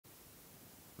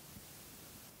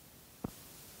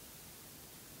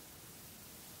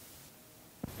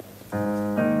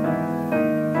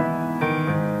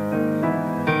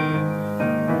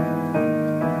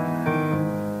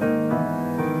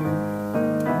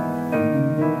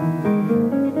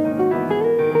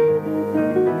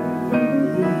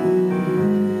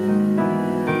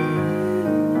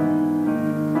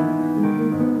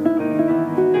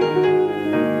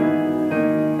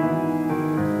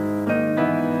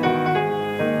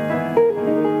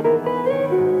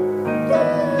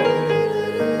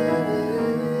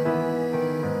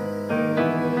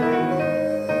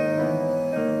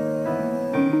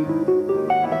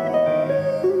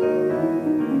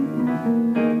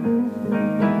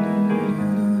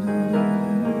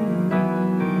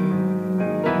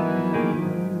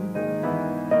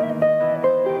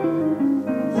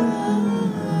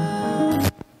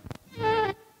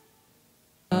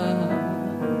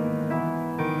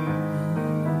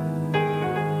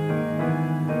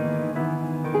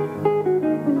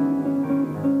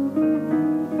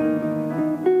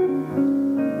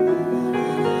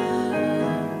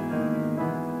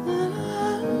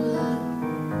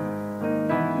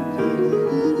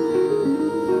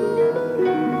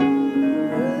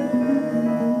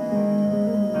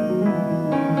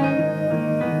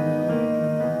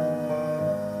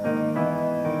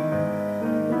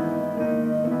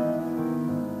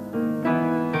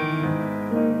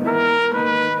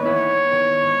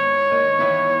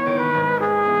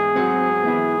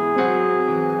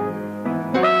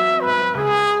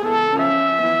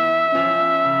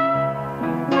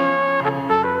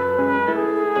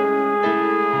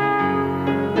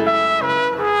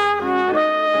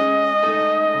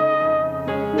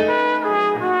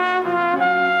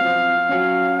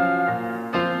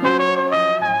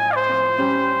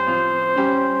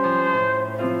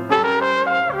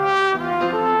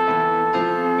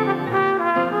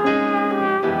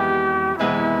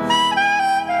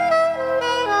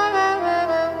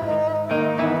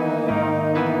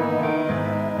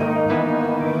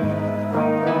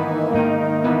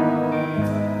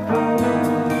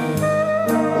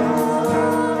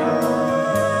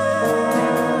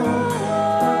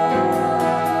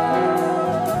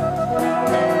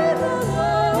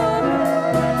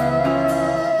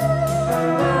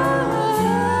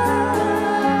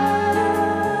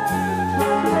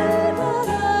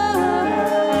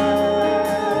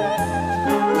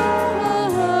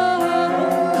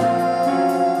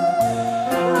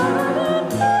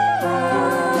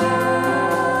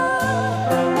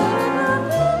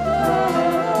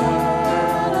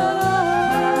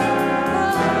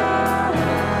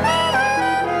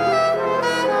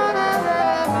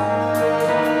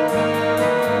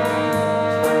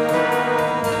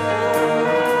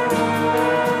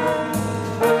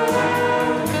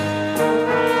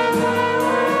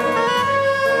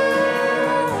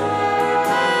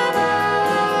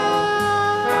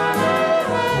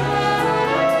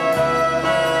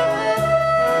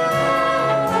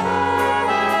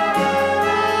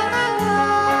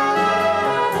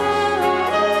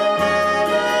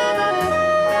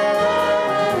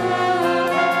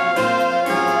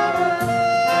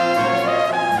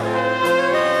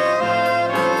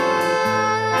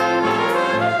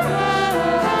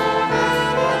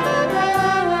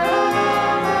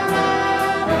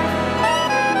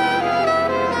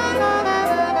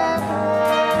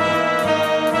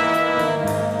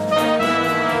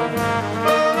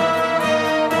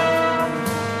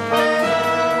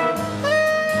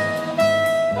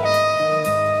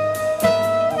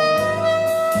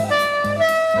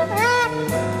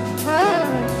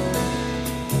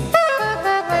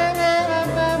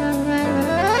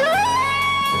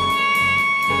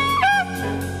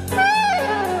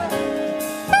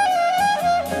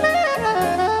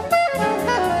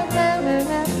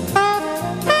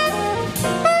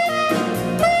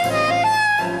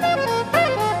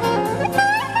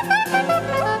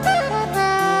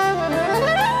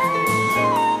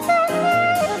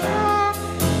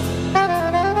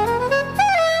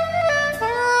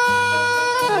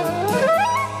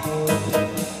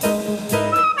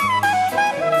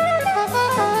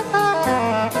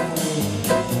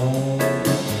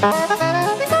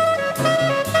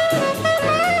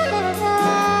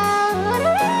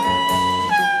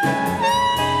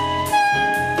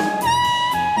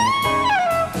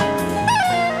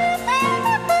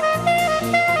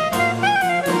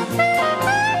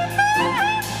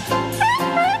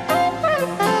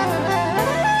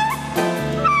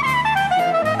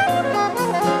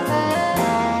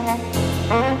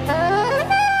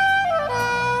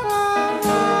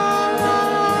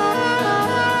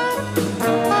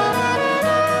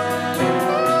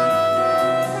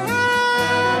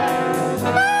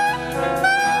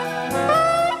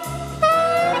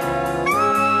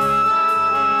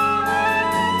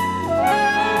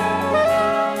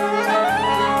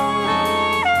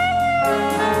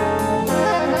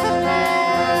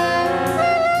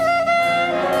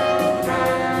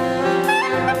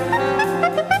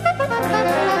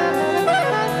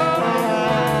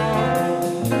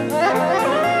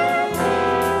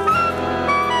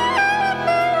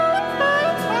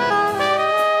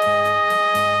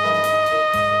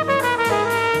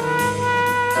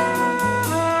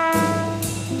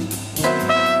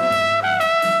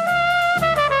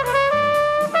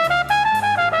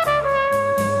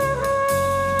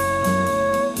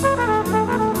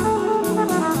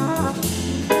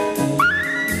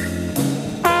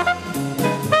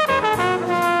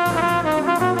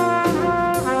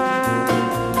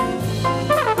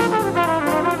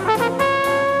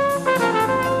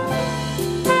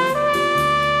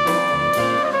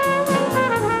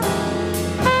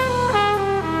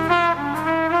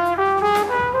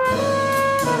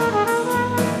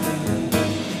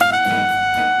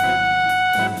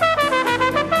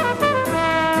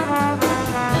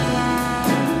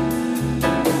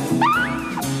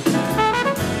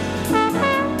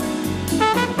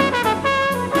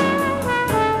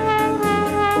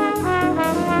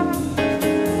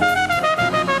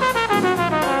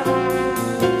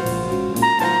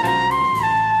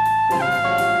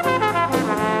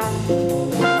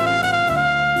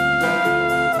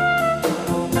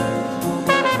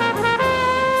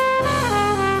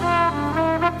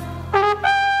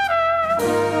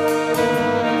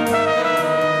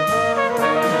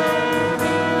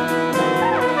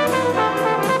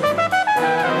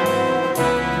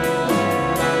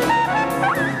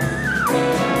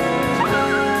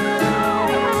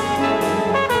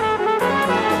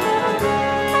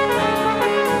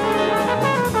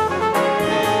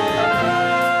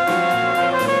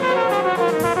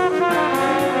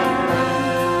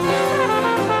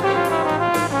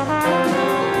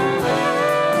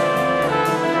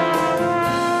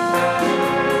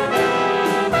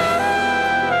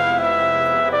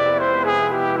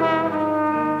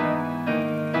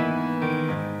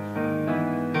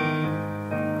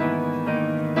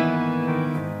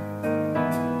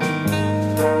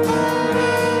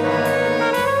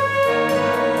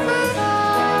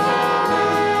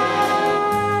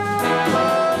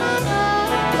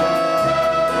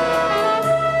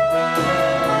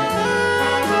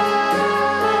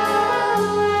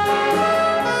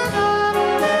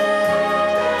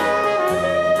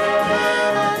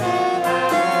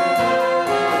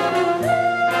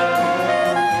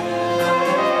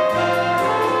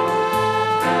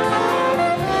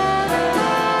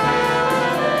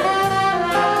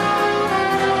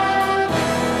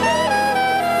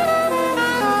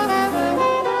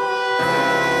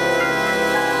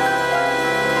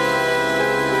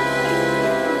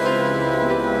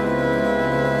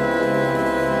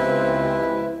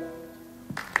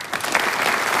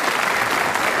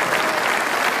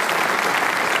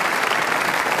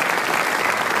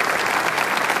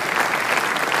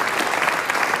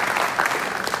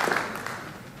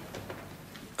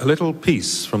a little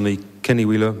piece from the Kenny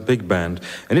Wheeler Big Band.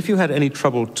 And if you had any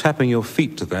trouble tapping your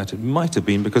feet to that, it might have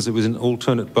been because it was in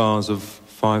alternate bars of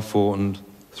 5/4 and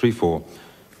 3/4,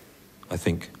 I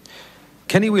think.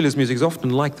 Kenny Wheeler's music is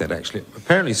often like that, actually.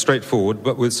 Apparently straightforward,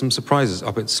 but with some surprises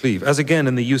up its sleeve, as again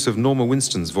in the use of Norma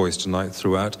Winstone's voice tonight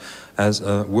throughout as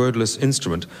a wordless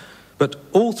instrument. But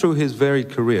all through his varied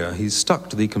career, he's stuck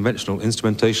to the conventional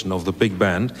instrumentation of the big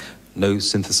band. No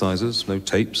synthesizers, no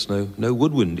tapes, no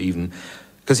woodwind even,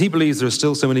 because he believes there are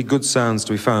still so many good sounds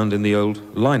to be found in the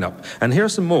old lineup. And here are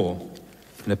some more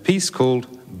in a piece called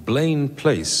Blain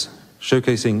Place,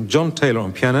 showcasing John Taylor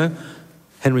on piano,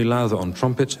 Henry Lowther on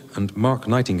trumpet, and Mark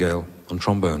Nightingale on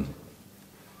trombone.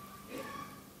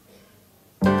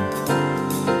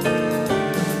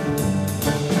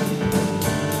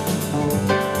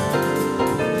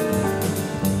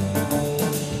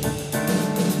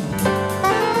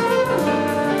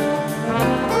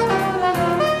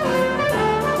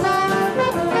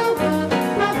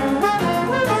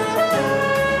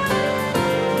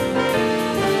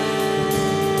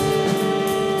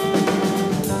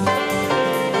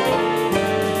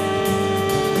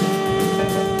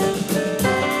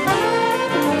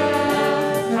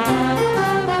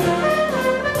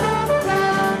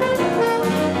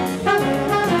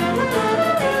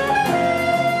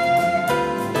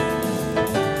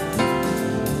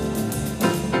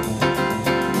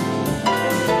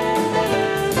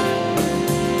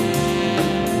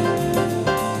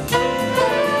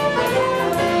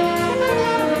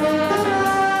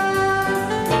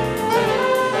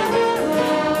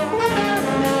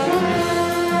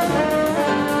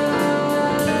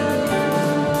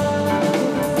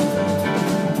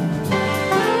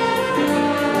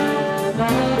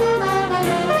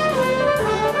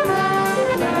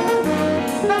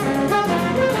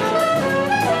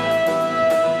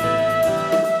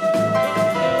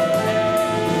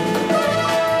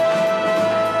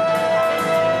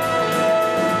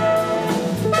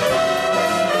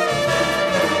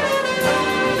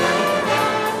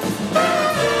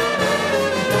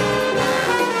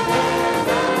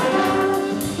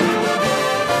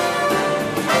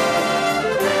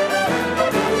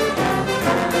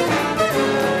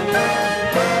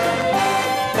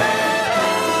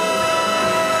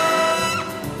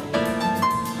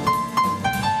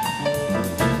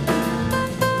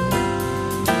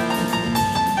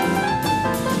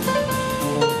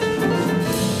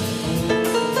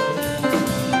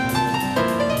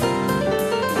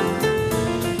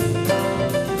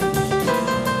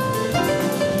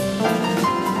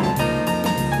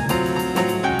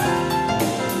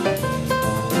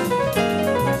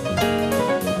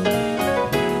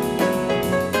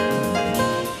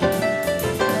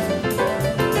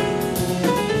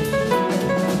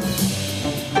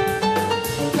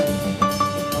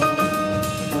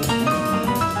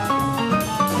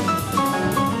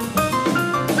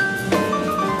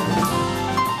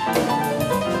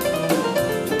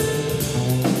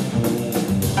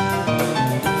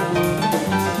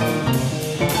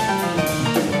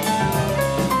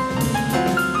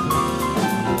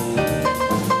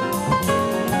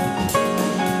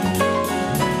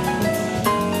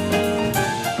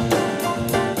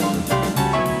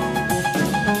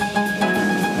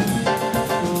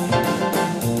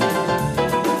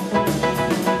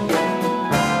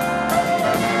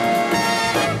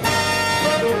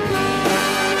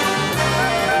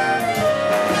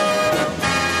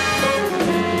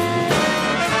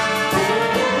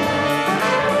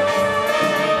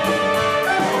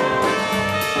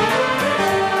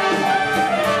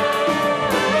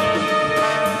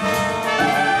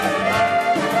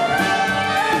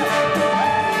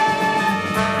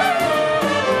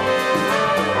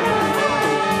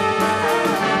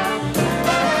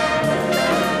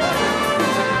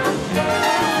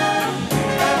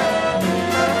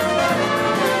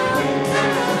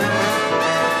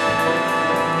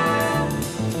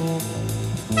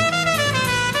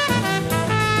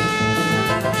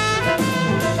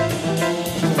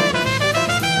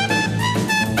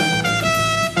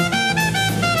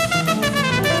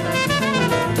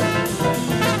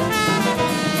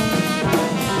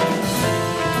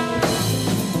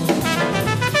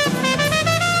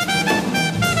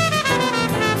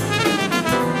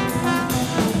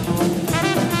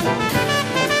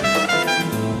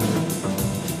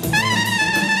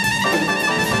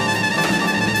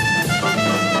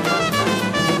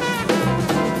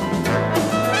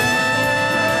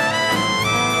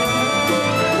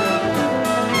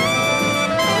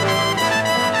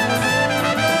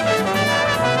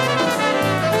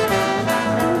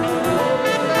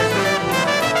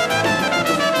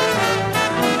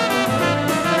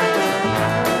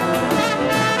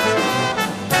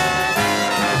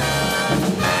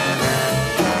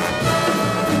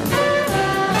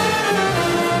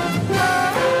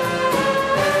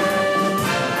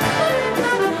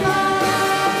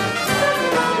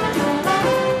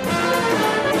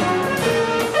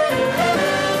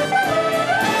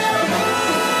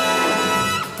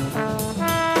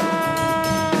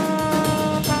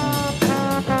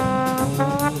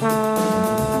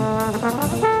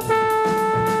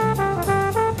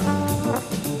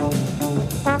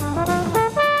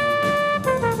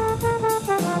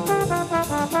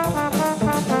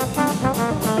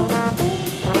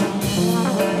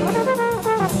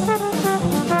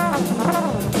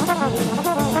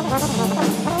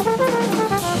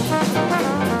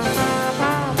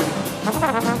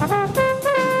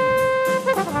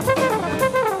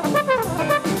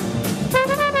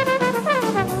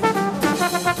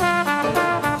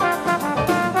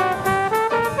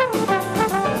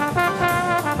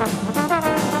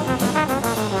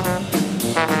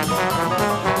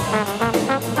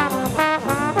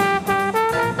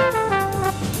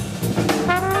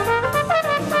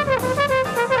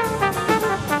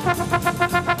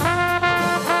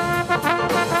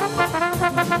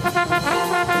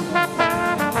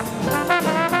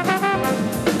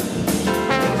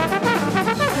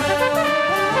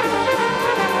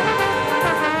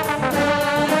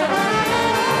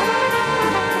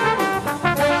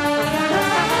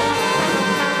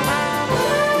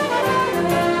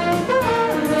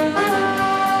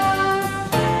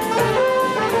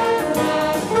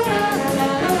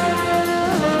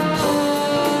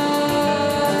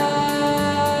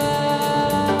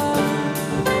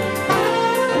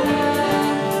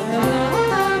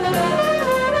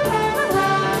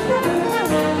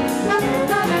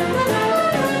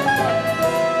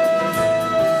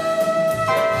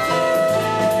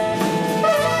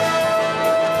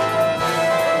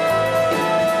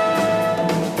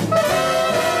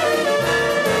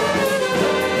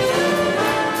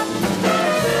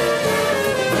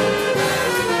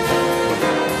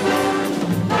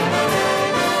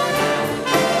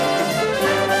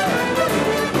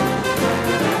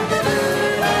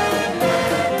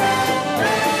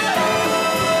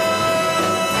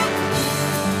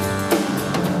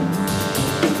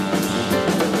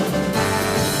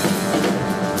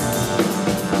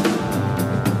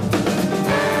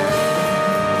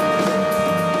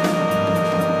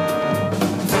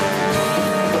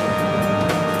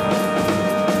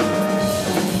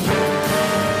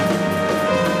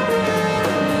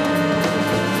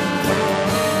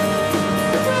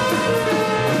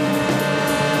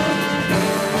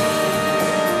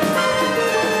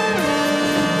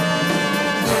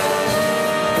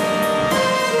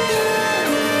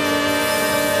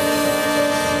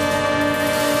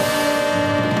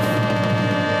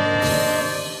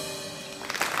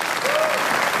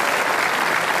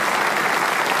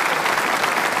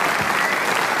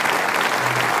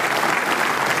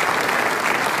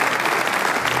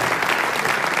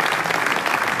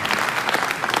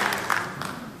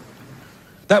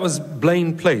 That was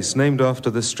Blain Place, named after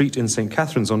the street in St.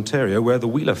 Catharines, Ontario, where the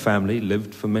Wheeler family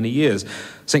lived for many years.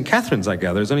 St. Catharines, I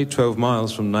gather, is only 12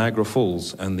 miles from Niagara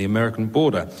Falls and the American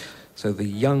border. So the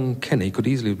young Kenny could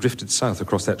easily have drifted south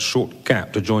across that short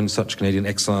gap to join such Canadian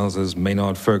exiles as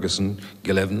Maynard Ferguson,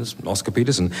 Gil Evans, Oscar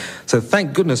Peterson. So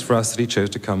thank goodness for us that he chose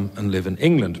to come and live in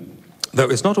England. Though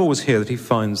it's not always here that he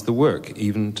finds the work,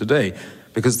 even today,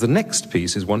 because the next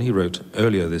piece is one he wrote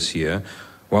earlier this year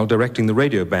while directing the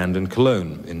radio band in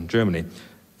Cologne, in Germany,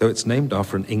 though it's named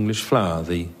after an English flower,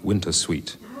 the winter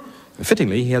sweet. And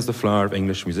fittingly, he has the flower of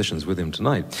English musicians with him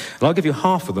tonight. And I'll give you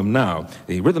half of them now.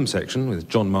 The rhythm section with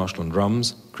John Marshall on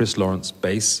drums, Chris Laurence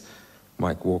bass,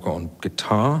 Mike Walker on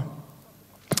guitar,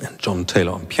 and John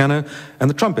Taylor on piano, and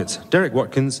the trumpets, Derek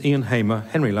Watkins, Ian Hamer,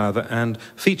 Henry Lowther, and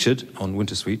featured on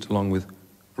Winter Sweet, along with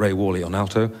Ray Warleigh on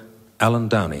alto, Alan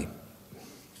Downey.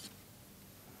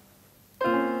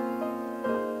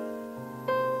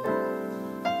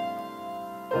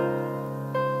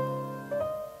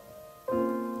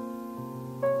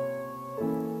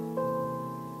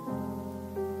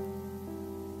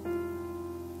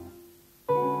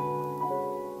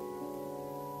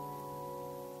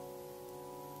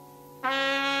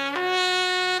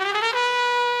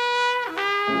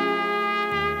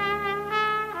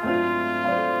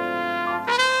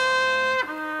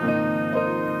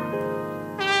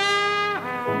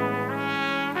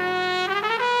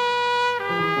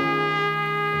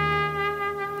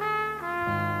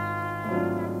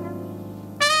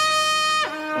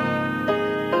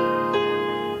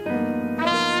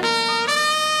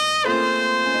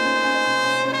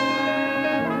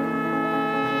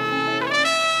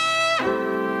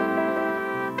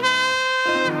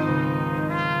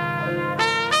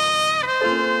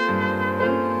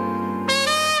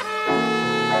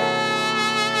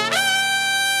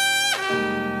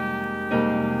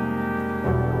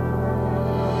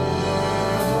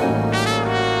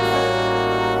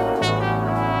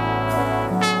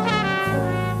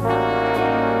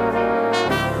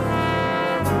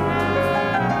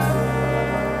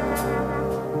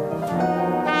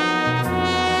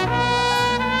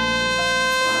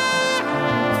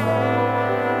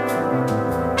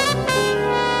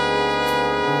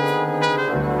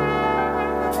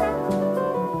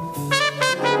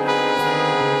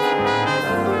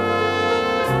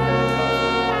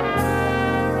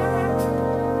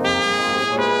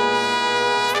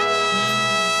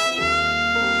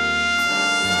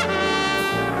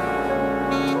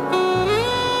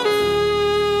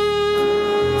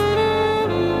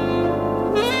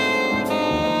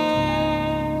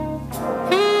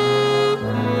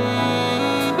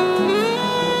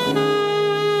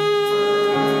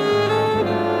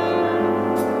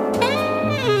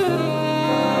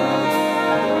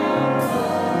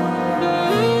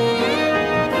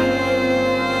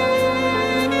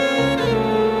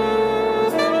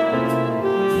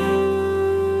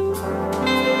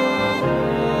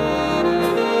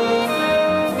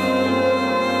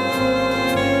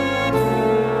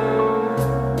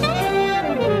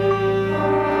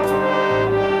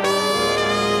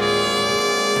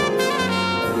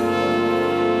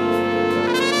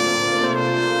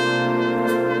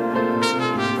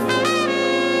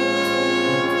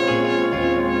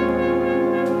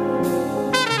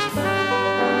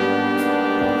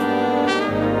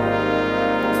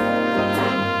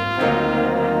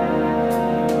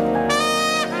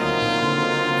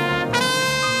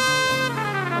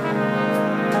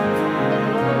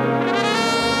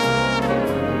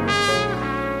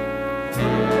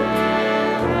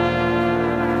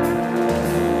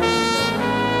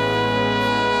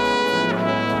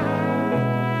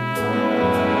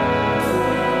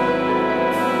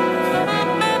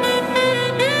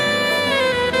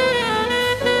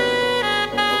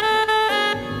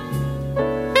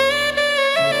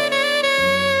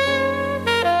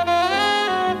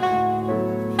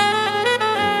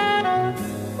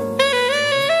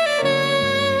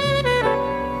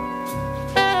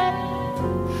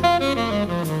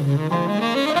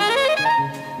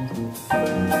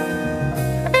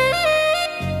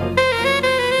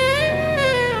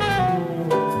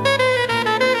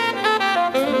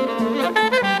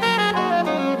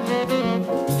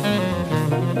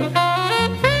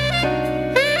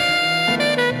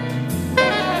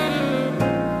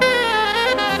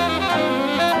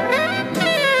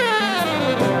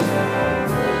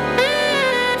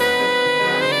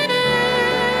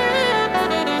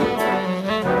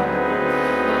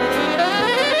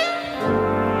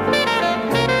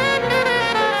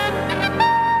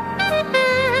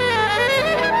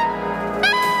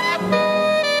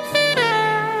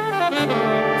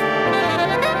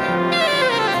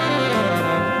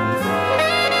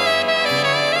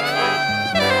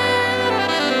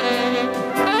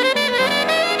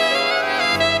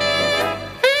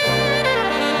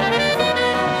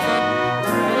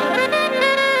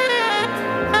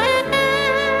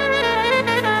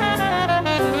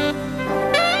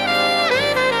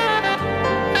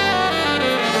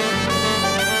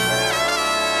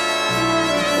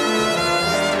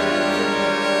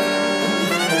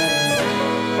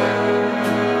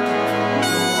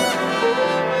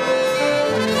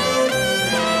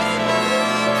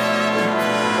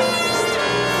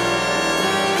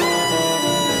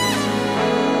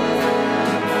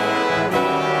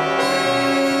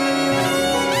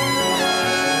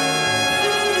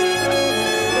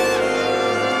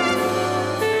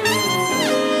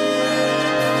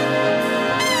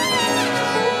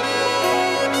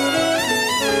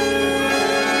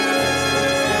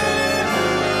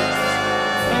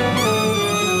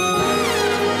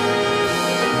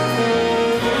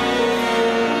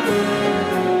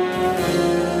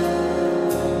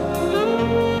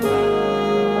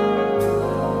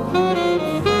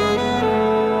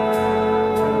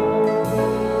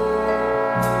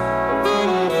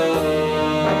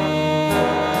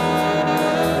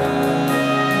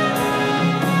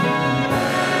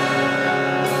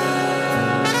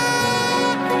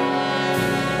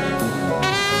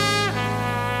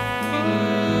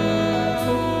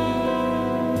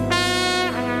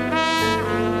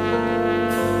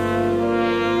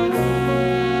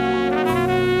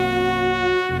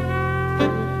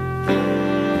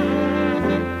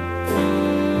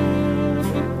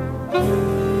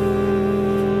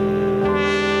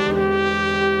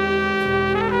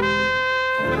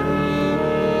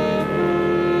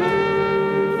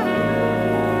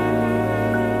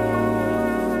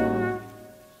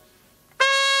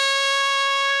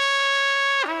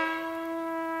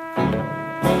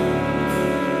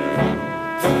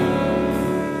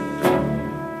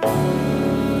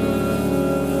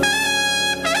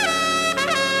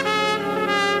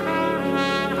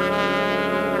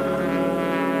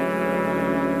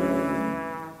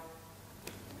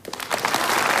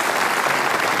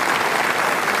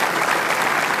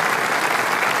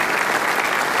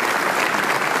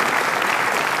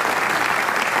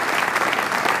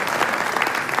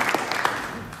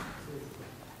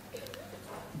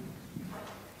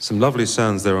 Some lovely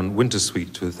sounds there on Winter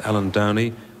Suite with Alan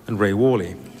Downey and Ray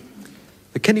Warleigh.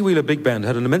 The Kenny Wheeler Big Band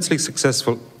had an immensely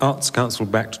successful Arts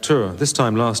Council-backed tour, this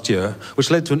time last year,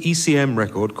 which led to an ECM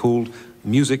record called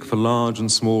Music for Large and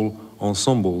Small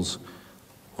Ensembles,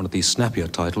 one of these snappier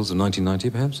titles of 1990,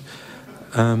 perhaps.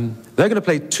 They're going to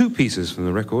play two pieces from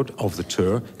the record of the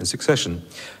tour in succession.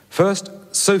 First,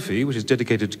 Sophie, which is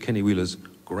dedicated to Kenny Wheeler's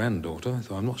granddaughter,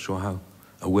 though I'm not sure how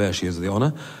aware she is of the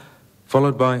honour,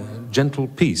 followed by Gentle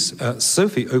Peace.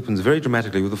 Sophie opens very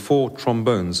dramatically with the four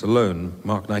trombones alone: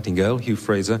 Mark Nightingale, Hugh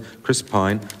Fraser, Chris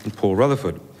Pyne, and Paul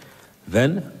Rutherford.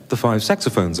 Then the five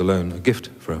saxophones alone, a gift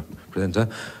for a presenter: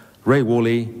 Ray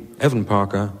Warleigh, Evan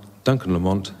Parker, Duncan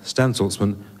Lamont, Stan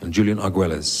Sulzmann, and Julian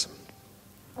Arguelles.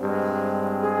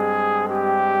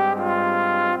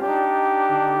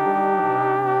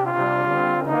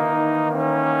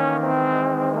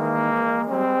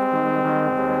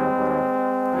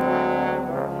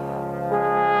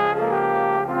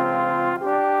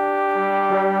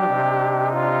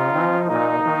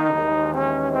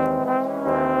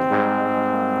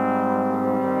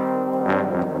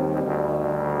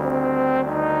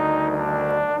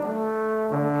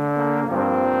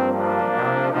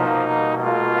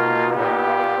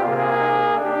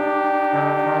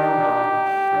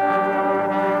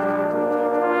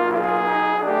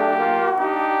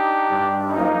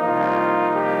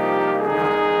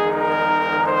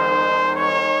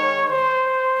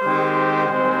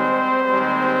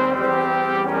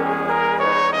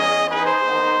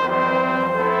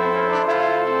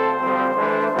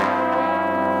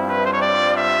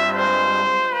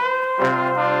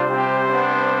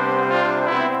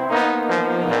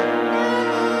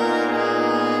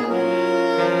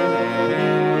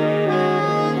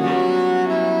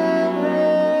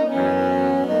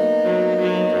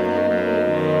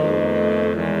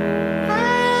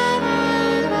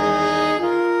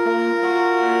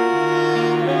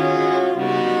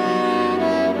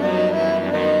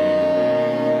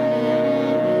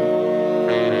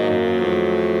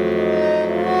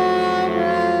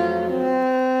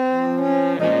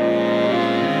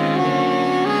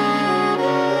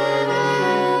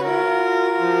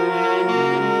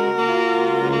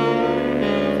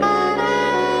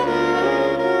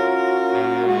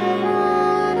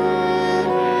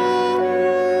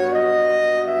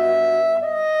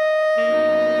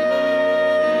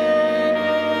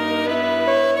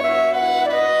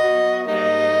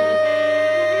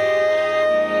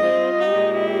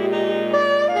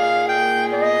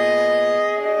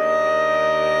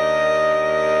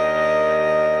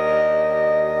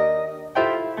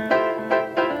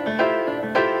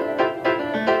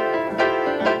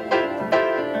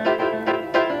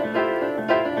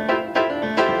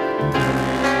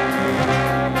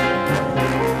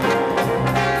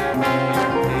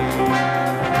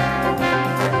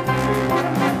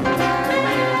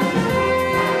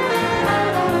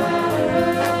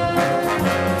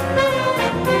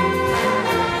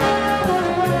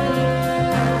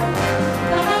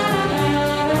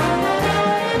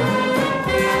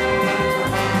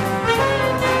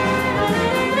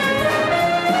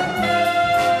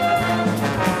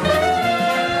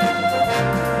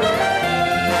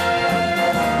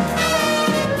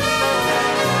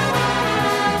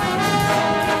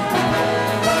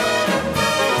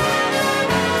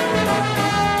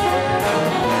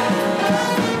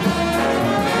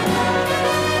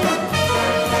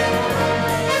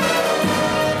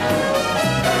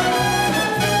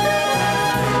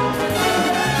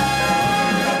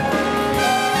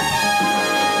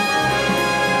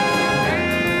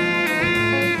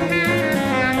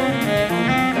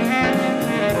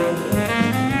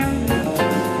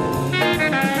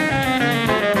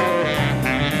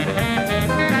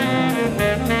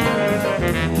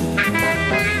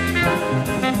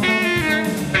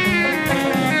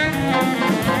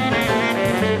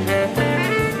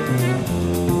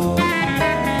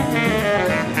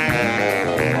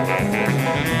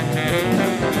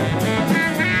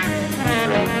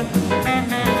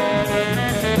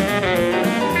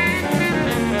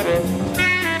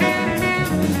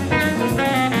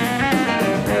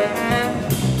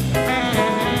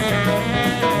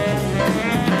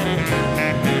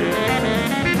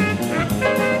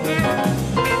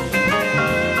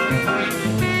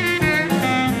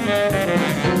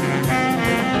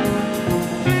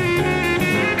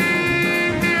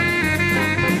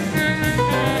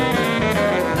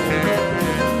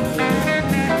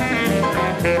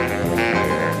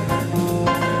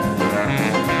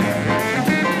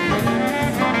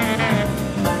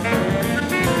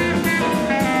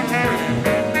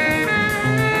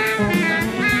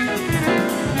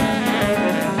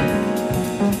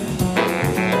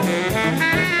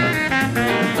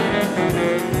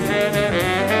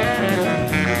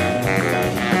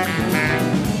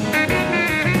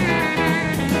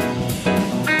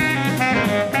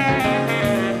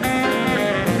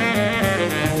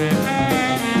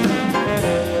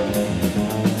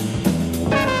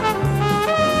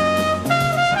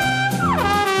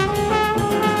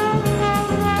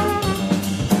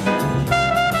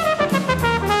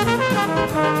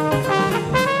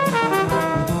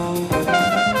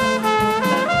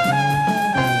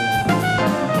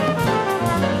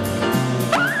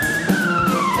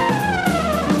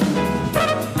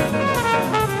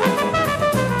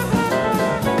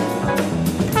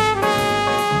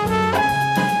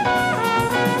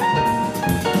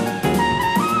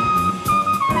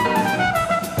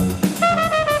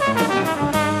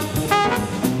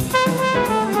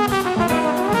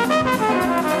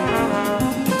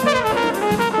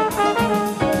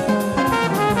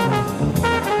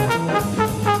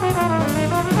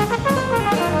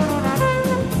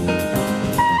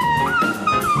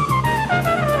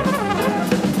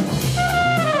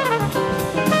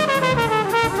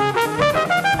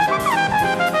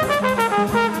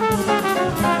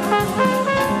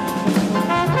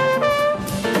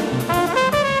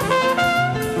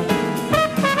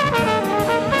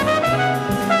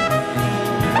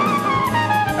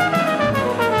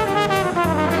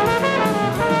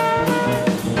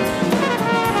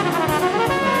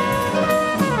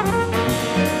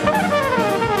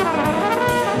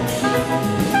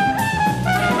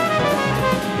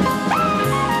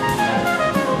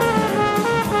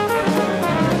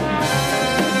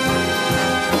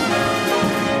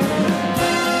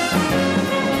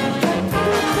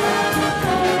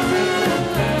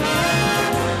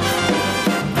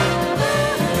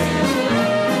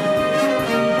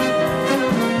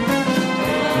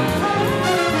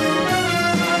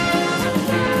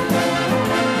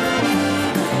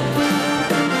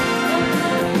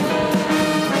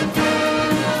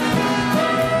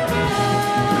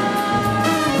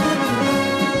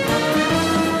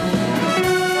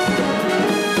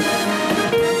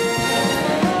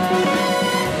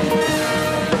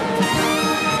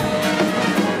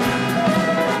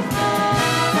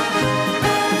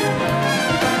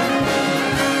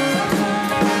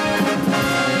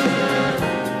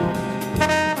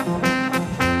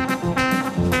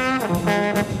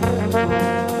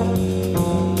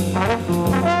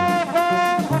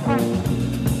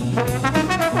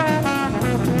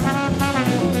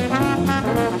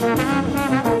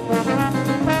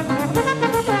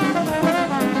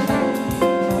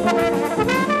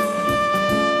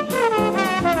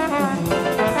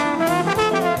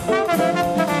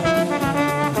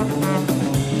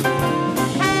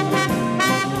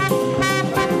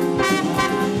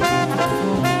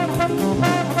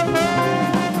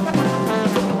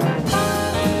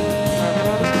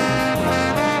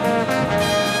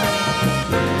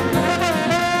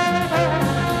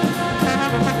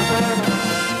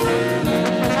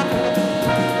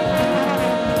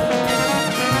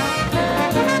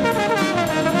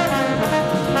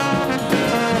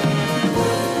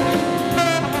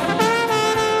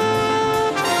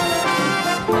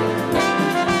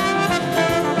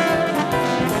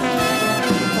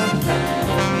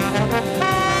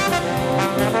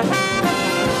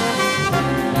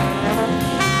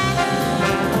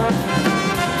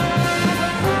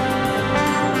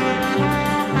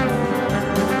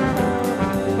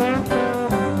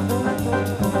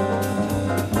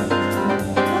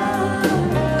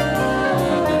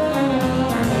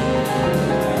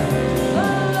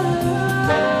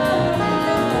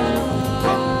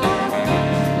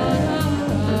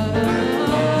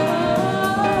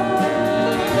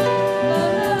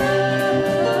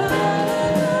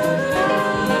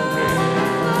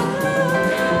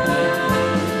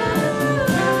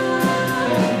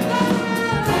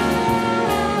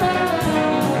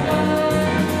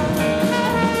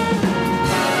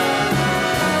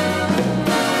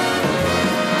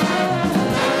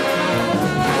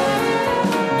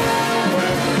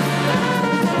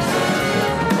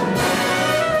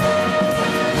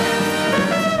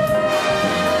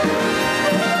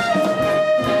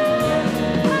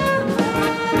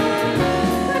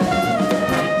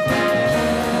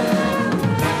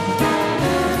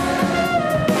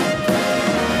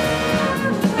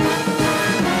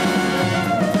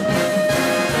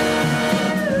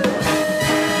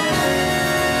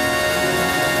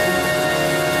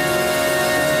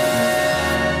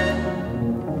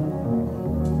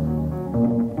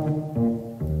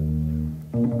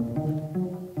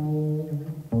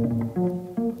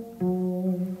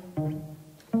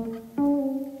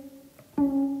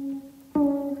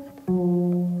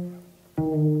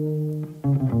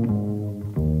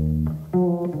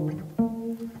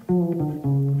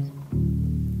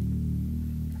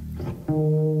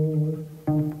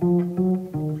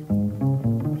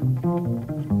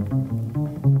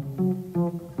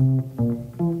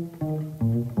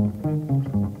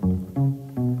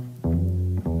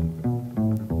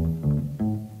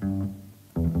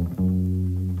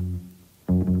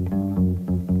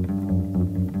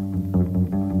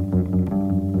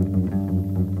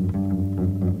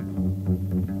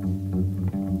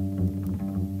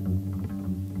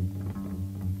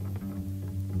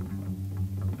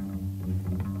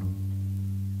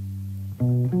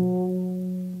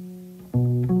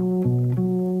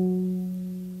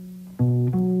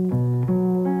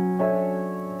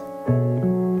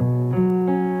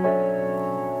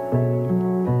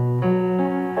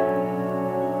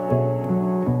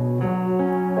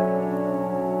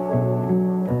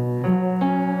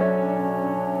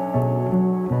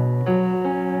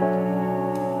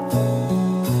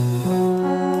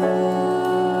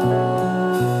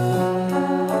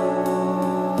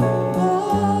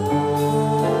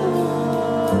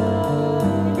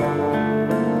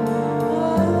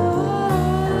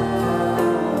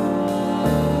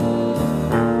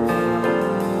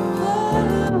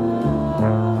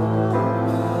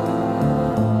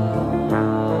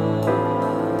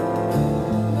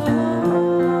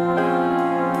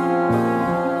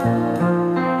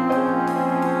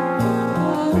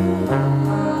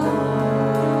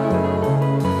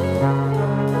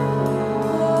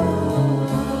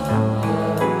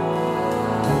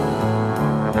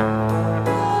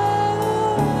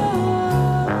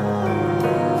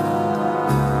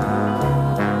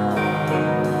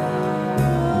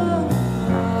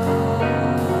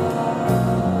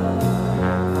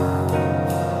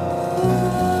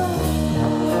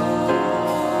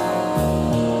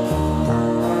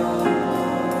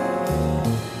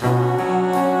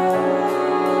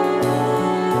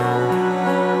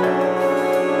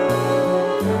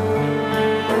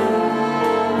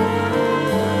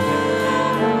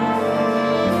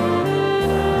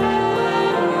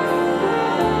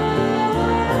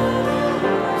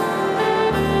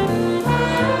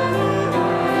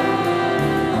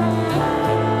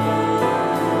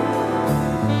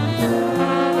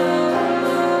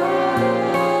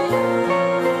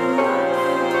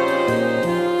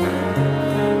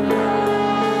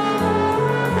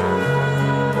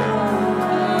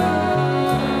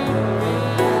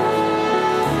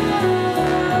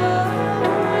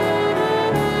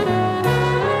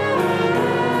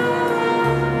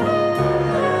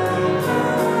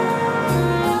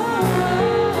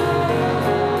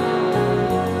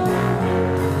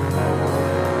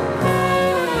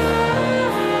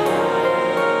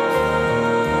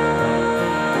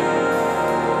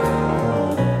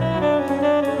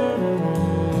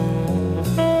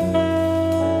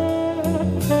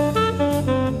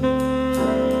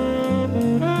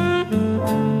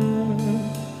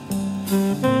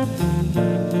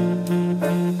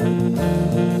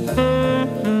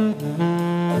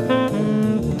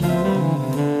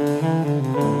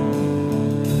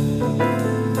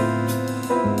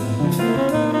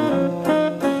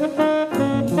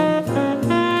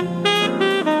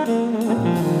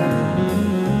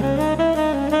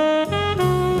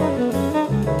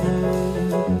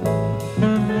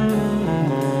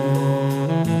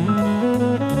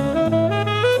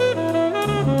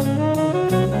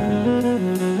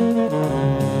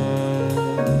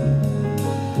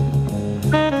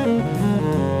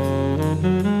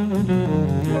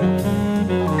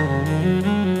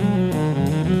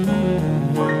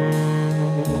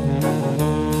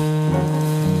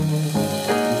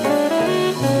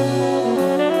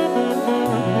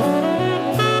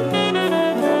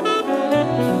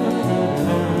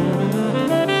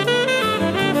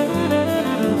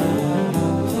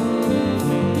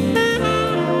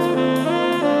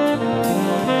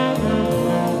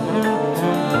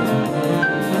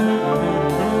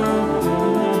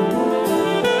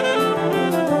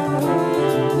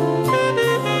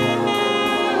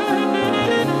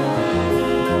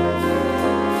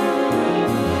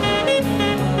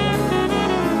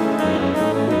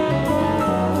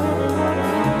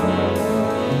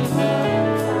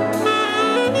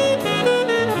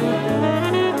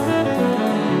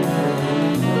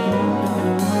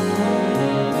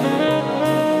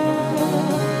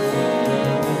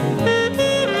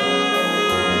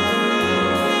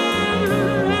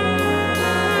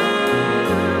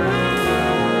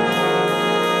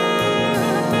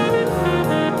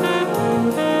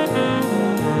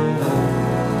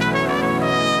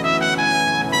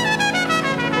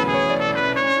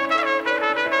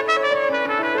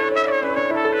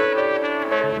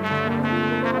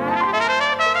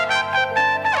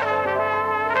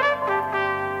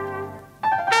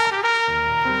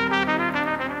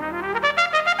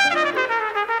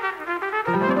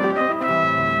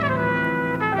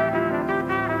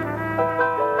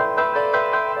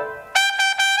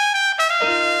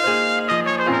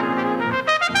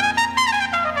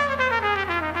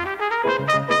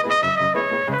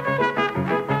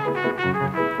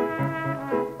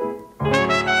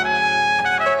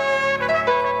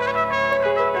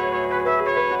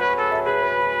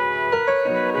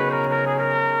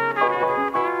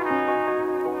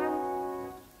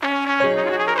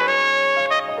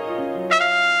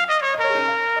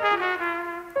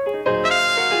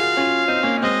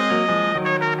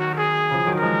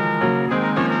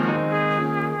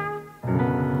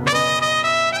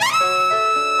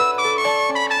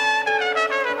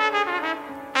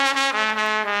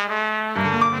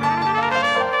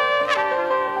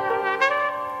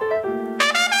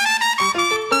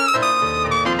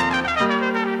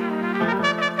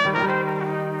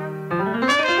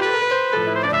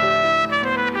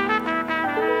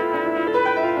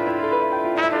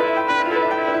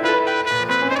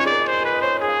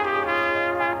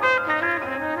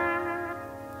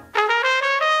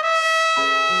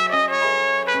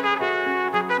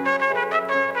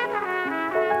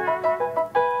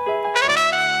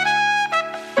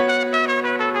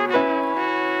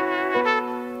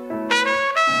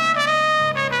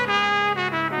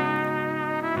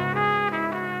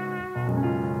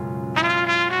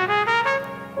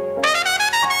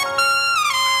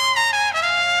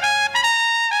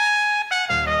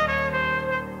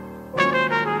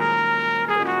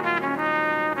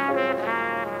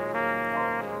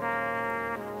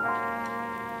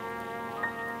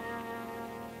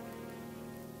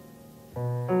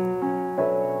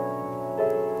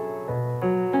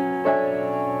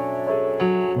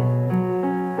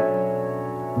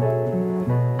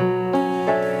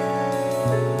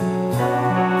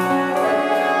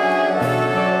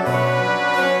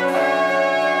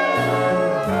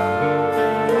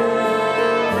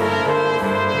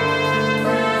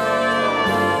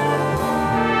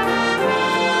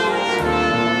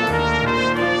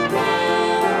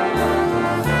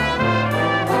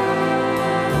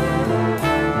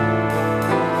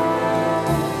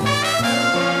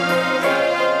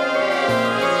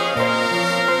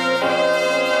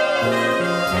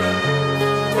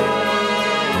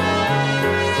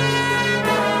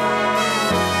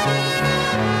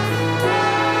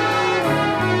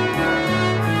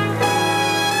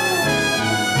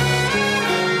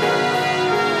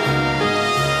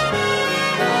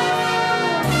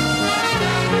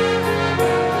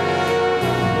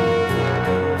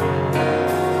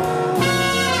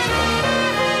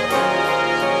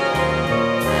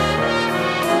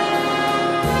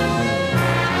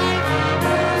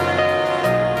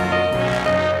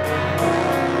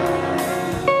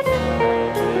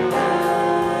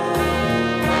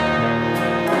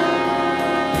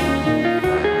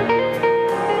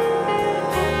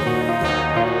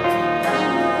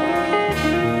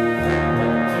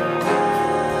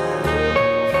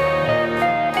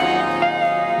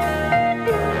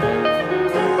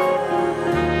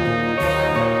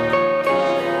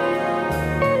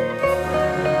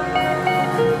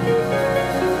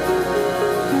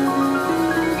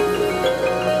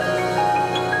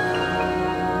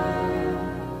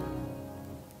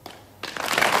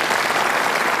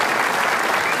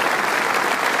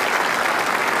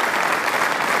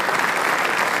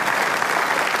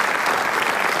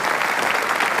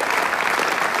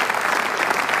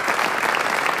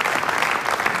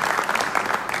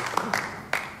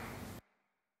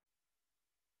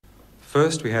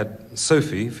 First, we had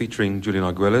Sophie, featuring Julian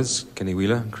Arguelles, Kenny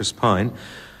Wheeler, Chris Pyne,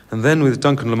 and then with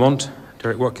Duncan, Lamont,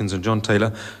 Derek Watkins and John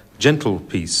Taylor, Gentle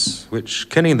Piece, which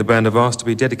Kenny and the band have asked to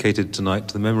be dedicated tonight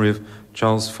to the memory of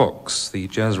Charles Fox, the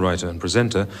jazz writer and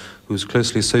presenter who was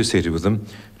closely associated with them,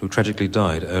 who tragically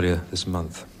died earlier this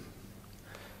month.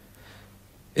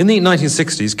 In the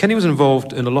 1960s, Kenny was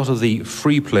involved in a lot of the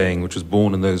free playing which was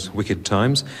born in those wicked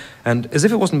times, and as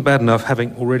if it wasn't bad enough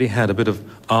having already had a bit of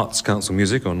Arts Council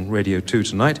music on Radio 2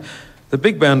 tonight, the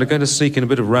big band are going to sneak in a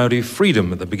bit of rowdy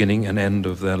freedom at the beginning and end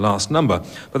of their last number.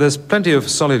 But there's plenty of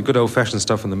solid, good old-fashioned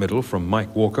stuff in the middle from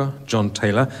Mike Walker, John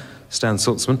Taylor, Stan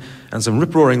Sulzmann, and some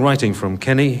rip-roaring writing from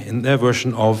Kenny in their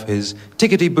version of his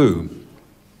Tickety-boo.